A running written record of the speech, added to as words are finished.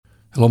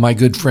Hello, my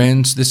good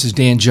friends. This is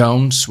Dan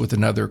Jones with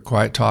another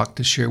Quiet Talk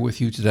to share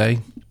with you today.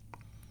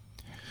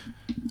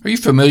 Are you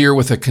familiar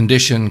with a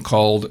condition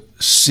called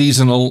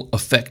seasonal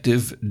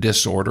affective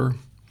disorder?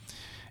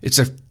 It's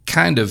a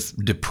kind of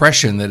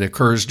depression that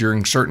occurs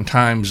during certain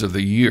times of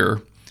the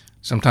year,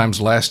 sometimes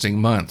lasting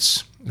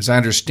months. As I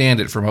understand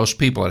it, for most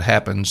people, it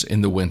happens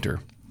in the winter.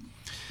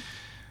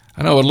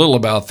 I know a little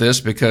about this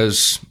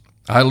because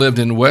I lived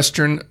in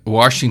western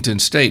Washington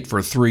State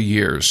for 3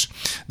 years.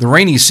 The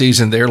rainy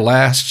season there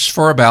lasts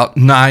for about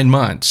 9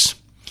 months.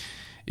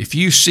 If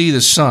you see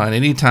the sun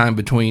anytime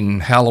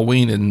between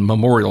Halloween and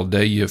Memorial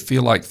Day, you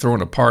feel like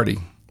throwing a party.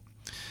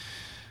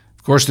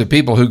 Of course, the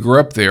people who grew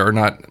up there are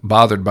not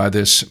bothered by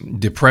this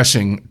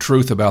depressing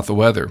truth about the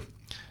weather.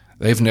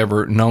 They've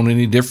never known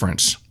any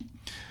difference.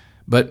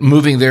 But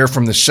moving there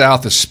from the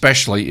south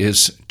especially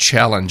is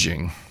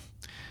challenging.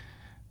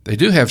 They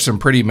do have some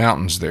pretty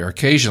mountains there.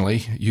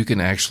 Occasionally, you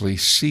can actually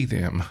see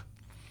them.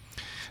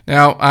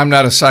 Now, I'm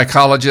not a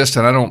psychologist,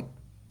 and I don't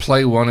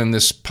play one in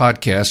this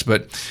podcast,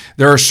 but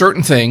there are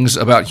certain things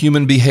about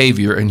human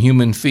behavior and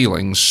human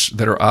feelings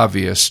that are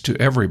obvious to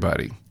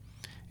everybody.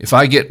 If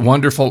I get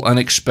wonderful,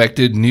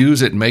 unexpected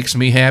news, it makes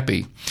me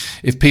happy.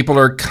 If people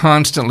are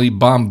constantly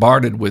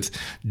bombarded with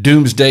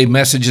doomsday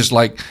messages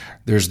like,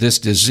 there's this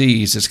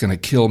disease that's going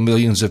to kill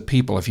millions of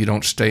people if you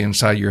don't stay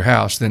inside your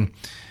house, then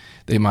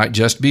they might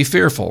just be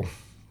fearful.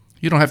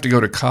 You don't have to go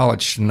to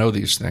college to know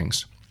these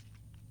things.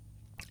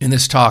 In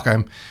this talk,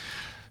 I'm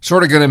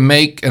sort of going to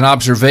make an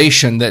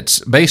observation that's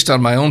based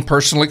on my own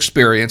personal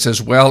experience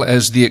as well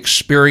as the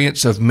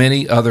experience of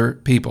many other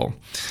people.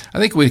 I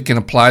think we can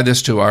apply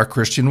this to our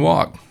Christian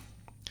walk.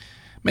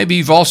 Maybe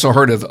you've also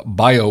heard of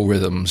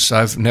biorhythms.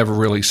 I've never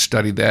really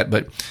studied that,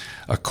 but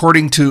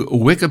according to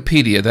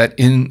Wikipedia, that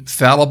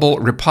infallible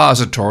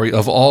repository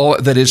of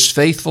all that is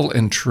faithful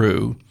and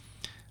true,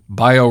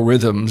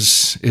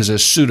 biorhythms is a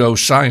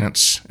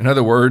pseudoscience. In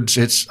other words,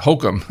 it's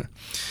hokum.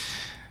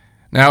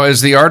 Now, as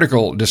the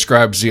article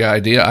describes the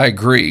idea, I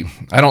agree.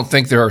 I don't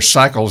think there are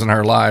cycles in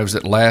our lives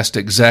that last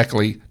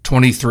exactly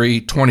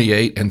 23,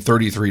 28, and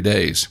 33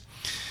 days.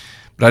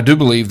 But I do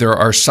believe there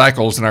are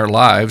cycles in our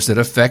lives that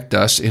affect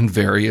us in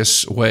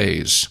various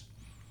ways.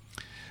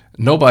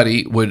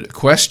 Nobody would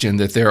question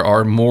that there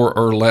are more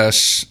or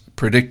less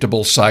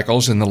predictable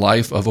cycles in the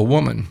life of a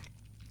woman.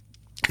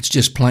 It's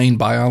just plain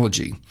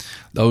biology.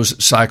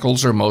 Those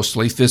cycles are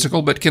mostly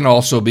physical, but can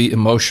also be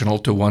emotional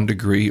to one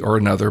degree or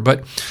another.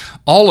 But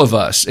all of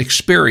us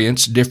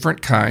experience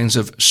different kinds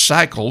of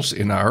cycles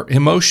in our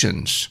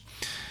emotions.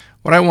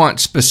 What I want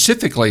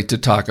specifically to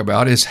talk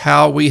about is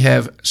how we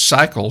have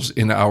cycles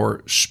in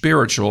our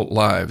spiritual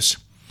lives.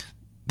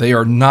 They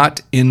are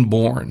not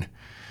inborn,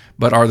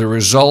 but are the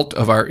result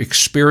of our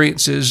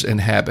experiences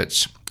and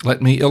habits.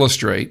 Let me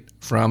illustrate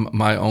from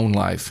my own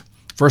life.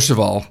 First of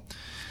all,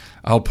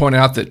 I'll point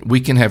out that we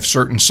can have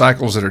certain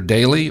cycles that are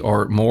daily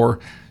or more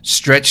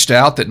stretched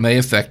out that may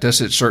affect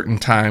us at certain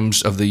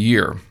times of the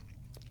year.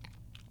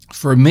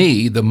 For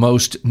me, the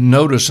most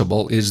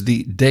noticeable is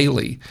the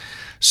daily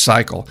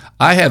cycle.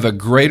 I have a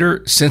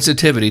greater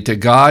sensitivity to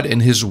God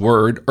and His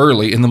Word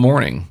early in the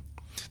morning.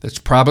 That's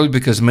probably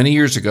because many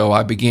years ago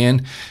I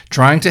began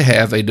trying to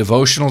have a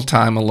devotional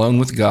time alone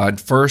with God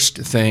first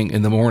thing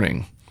in the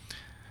morning.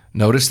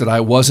 Notice that I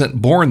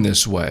wasn't born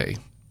this way,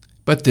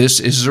 but this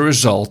is a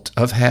result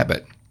of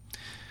habit.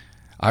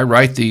 I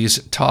write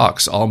these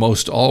talks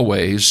almost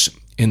always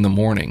in the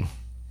morning.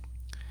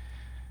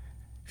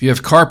 If you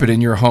have carpet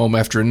in your home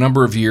after a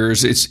number of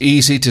years, it's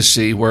easy to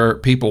see where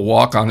people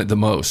walk on it the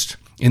most.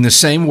 In the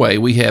same way,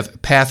 we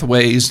have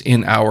pathways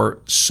in our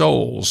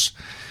souls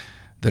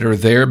that are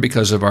there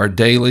because of our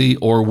daily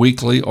or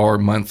weekly or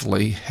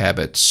monthly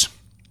habits.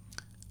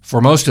 For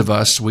most of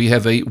us, we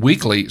have a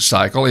weekly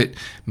cycle. It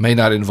may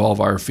not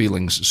involve our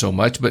feelings so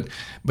much, but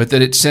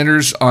that it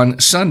centers on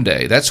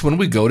Sunday. That's when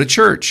we go to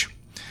church.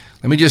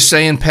 Let me just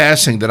say in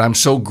passing that I'm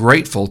so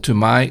grateful to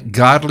my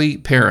godly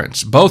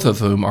parents, both of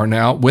whom are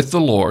now with the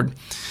Lord,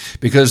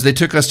 because they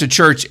took us to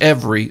church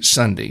every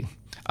Sunday.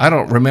 I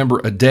don't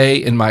remember a day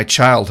in my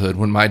childhood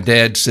when my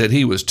dad said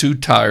he was too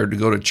tired to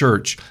go to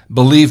church.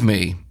 Believe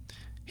me,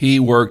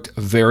 he worked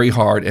very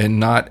hard and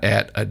not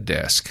at a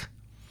desk.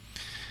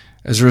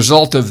 As a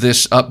result of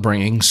this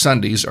upbringing,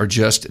 Sundays are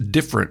just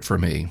different for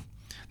me.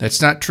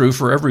 That's not true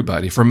for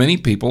everybody. For many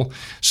people,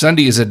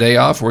 Sunday is a day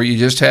off where you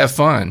just have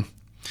fun.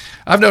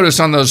 I've noticed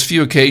on those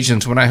few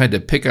occasions when I had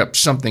to pick up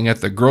something at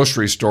the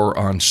grocery store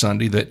on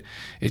Sunday that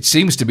it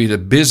seems to be the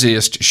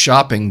busiest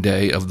shopping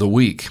day of the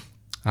week.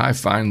 I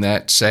find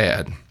that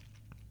sad.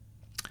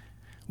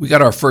 We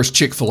got our first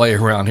Chick-fil-A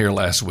around here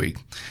last week.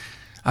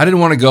 I didn't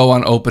want to go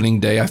on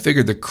opening day. I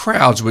figured the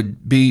crowds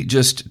would be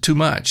just too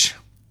much.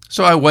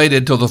 So I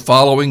waited till the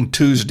following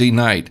Tuesday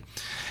night.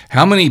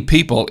 How many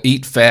people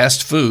eat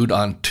fast food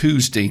on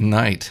Tuesday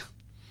night?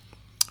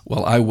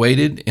 Well, I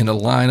waited in a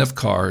line of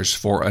cars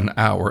for an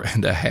hour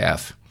and a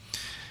half.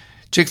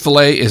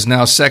 Chick-fil-A is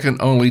now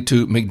second only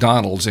to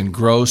McDonald's in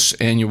gross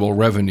annual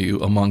revenue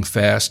among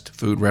fast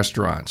food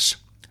restaurants.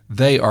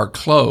 They are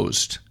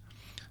closed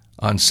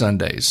on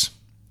Sundays.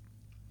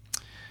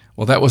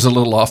 Well, that was a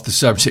little off the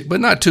subject, but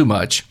not too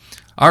much.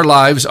 Our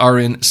lives are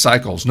in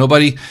cycles.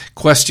 Nobody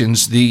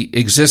questions the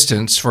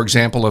existence, for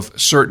example, of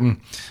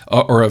certain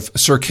or of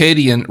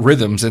circadian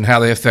rhythms and how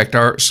they affect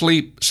our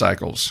sleep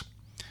cycles.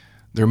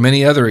 There are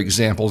many other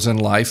examples in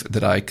life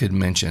that I could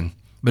mention.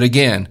 But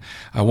again,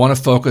 I want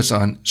to focus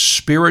on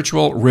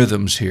spiritual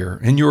rhythms here.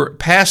 In your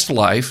past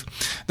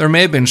life, there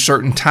may have been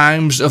certain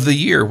times of the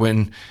year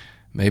when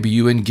maybe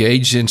you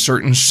engaged in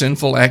certain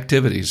sinful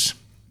activities.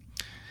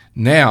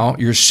 Now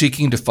you're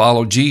seeking to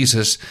follow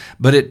Jesus,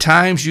 but at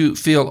times you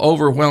feel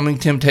overwhelming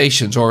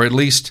temptations or at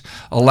least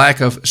a lack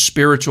of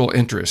spiritual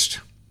interest.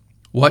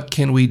 What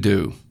can we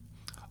do?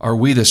 Are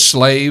we the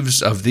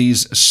slaves of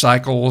these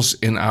cycles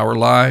in our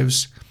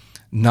lives?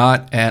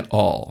 Not at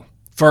all.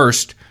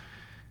 First,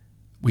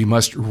 we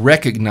must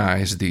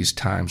recognize these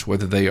times,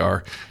 whether they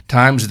are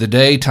times of the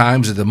day,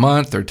 times of the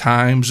month, or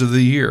times of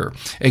the year.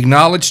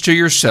 Acknowledge to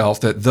yourself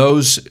that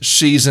those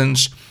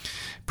seasons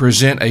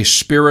present a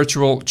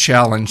spiritual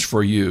challenge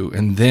for you,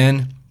 and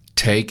then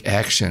take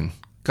action.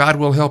 God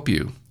will help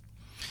you.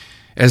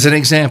 As an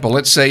example,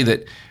 let's say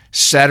that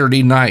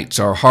Saturday nights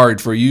are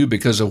hard for you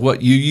because of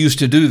what you used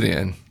to do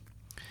then.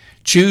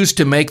 Choose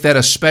to make that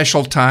a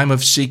special time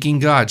of seeking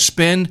God.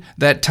 Spend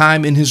that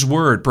time in His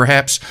Word.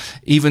 Perhaps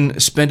even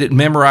spend it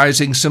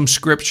memorizing some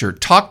Scripture.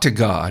 Talk to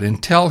God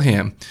and tell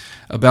Him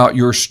about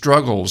your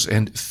struggles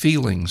and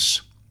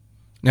feelings.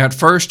 Now, at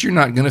first, you're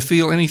not going to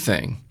feel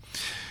anything.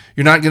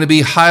 You're not going to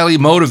be highly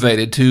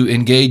motivated to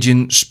engage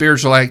in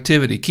spiritual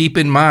activity. Keep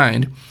in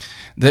mind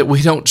that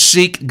we don't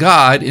seek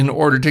God in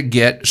order to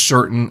get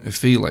certain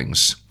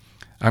feelings.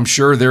 I'm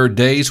sure there are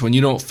days when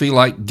you don't feel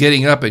like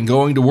getting up and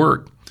going to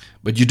work,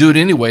 but you do it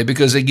anyway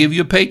because they give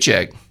you a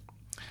paycheck.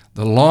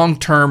 The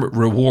long-term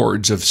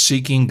rewards of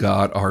seeking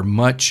God are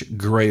much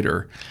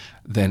greater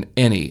than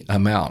any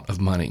amount of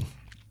money.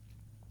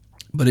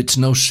 But it's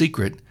no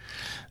secret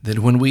that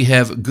when we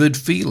have good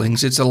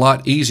feelings, it's a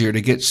lot easier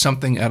to get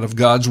something out of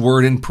God's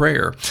Word in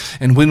prayer.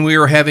 And when we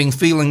are having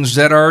feelings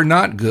that are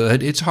not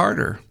good, it's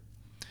harder.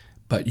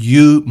 But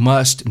you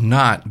must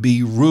not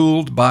be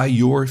ruled by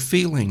your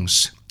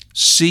feelings.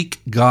 Seek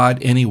God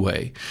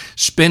anyway.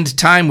 Spend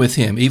time with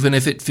Him, even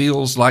if it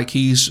feels like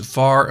He's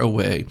far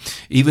away.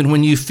 Even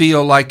when you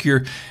feel like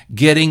you're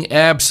getting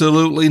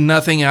absolutely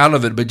nothing out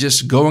of it, but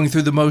just going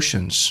through the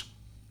motions.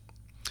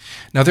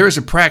 Now, there is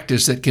a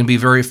practice that can be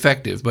very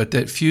effective, but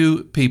that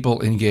few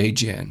people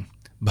engage in.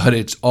 But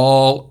it's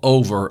all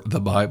over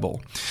the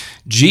Bible.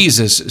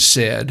 Jesus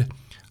said,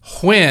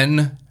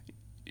 when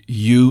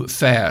you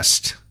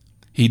fast.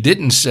 He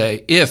didn't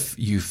say, if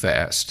you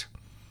fast.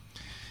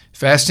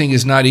 Fasting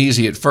is not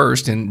easy at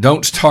first, and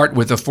don't start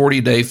with a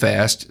 40-day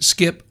fast.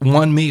 Skip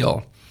one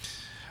meal.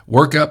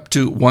 Work up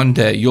to one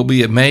day. You'll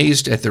be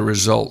amazed at the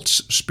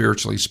results,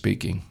 spiritually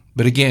speaking.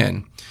 But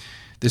again,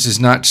 this is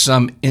not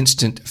some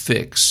instant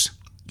fix.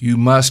 You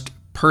must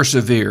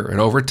persevere, and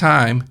over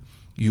time,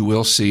 you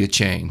will see a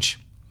change.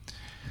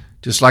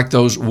 Just like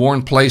those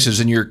worn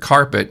places in your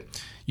carpet,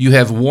 you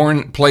have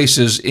worn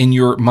places in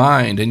your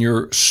mind and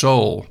your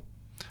soul.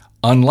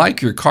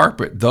 Unlike your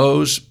carpet,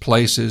 those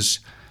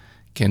places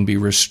can be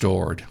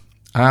restored.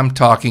 I'm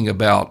talking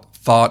about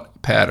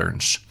thought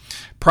patterns.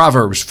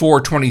 Proverbs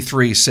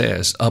 4:23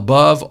 says,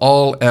 above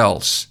all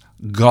else,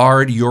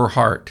 guard your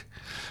heart,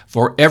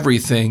 for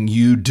everything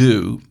you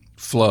do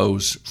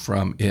flows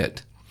from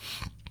it.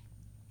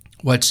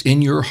 What's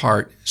in your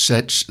heart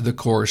sets the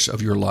course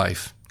of your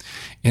life.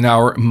 In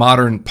our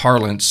modern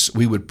parlance,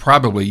 we would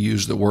probably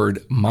use the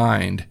word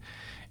mind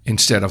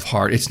instead of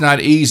heart. It's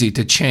not easy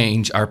to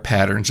change our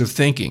patterns of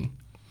thinking.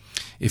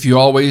 If you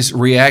always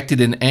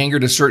reacted in anger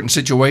to certain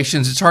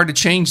situations, it's hard to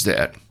change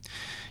that.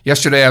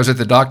 Yesterday, I was at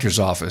the doctor's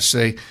office.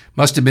 They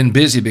must have been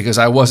busy because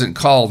I wasn't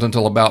called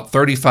until about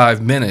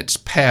 35 minutes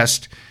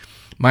past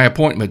my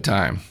appointment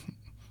time.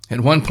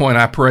 At one point,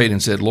 I prayed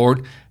and said,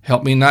 Lord,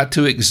 help me not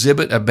to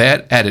exhibit a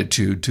bad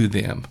attitude to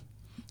them.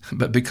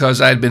 But because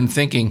I had been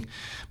thinking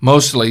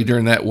mostly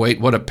during that wait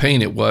what a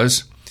pain it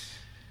was,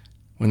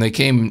 when they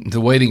came to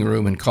the waiting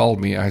room and called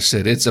me, I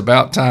said, it's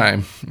about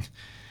time.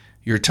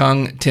 Your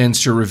tongue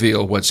tends to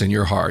reveal what's in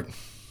your heart.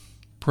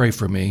 Pray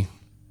for me.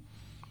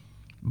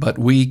 But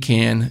we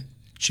can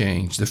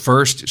change. The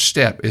first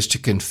step is to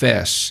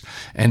confess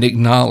and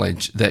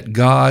acknowledge that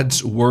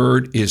God's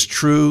word is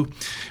true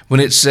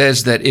when it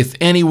says that if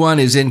anyone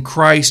is in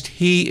Christ,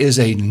 he is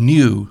a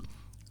new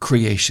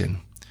creation.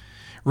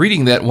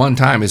 Reading that one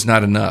time is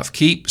not enough.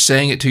 Keep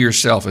saying it to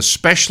yourself,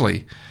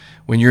 especially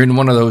when you're in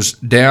one of those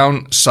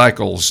down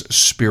cycles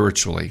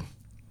spiritually.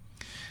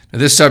 Now,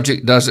 this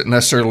subject doesn't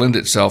necessarily lend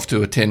itself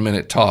to a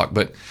 10-minute talk,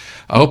 but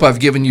I hope I've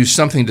given you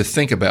something to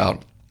think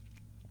about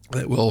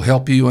that will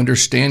help you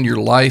understand your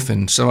life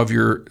and some of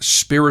your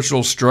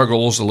spiritual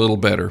struggles a little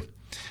better.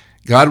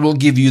 God will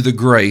give you the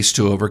grace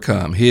to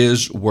overcome.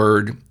 His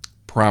word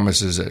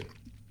promises it.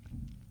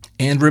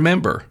 And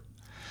remember,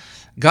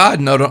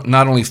 God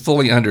not only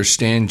fully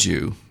understands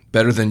you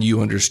better than you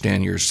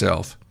understand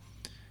yourself,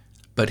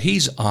 but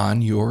He's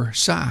on your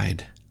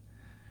side.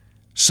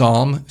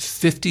 Psalm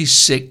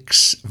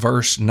 56,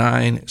 verse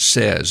 9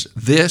 says,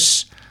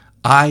 "This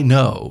I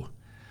know,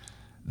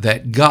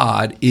 that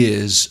God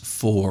is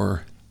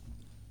for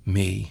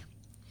me."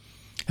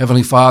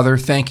 Heavenly Father,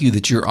 thank you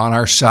that you're on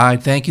our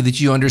side. Thank you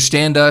that you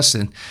understand us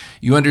and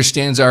you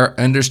understand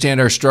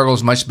our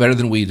struggles much better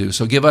than we do.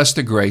 So give us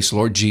the grace,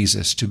 Lord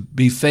Jesus, to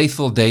be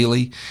faithful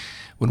daily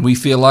when we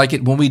feel like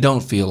it, when we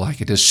don't feel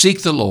like it, to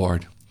seek the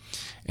Lord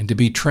and to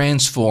be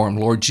transformed,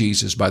 Lord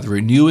Jesus, by the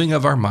renewing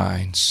of our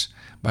minds,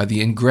 by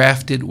the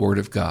engrafted Word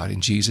of God. In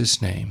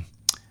Jesus' name,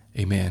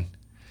 amen.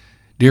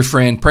 Dear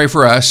friend, pray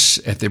for us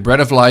at the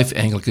Bread of Life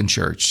Anglican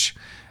Church.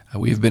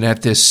 We've been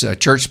at this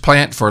church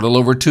plant for a little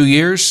over 2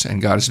 years,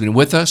 and God has been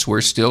with us. We're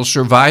still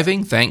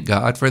surviving. Thank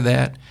God for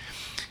that.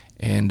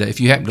 And if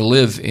you happen to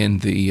live in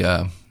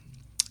the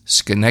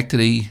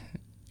Schenectady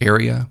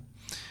area,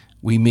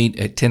 we meet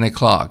at 10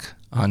 o'clock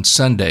on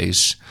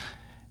Sundays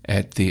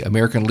at the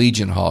American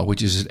Legion Hall,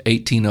 which is at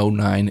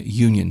 1809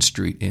 Union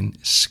Street in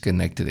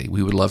Schenectady.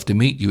 We would love to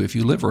meet you if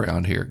you live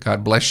around here.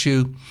 God bless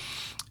you,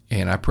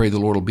 and I pray the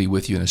Lord will be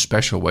with you in a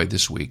special way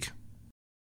this week.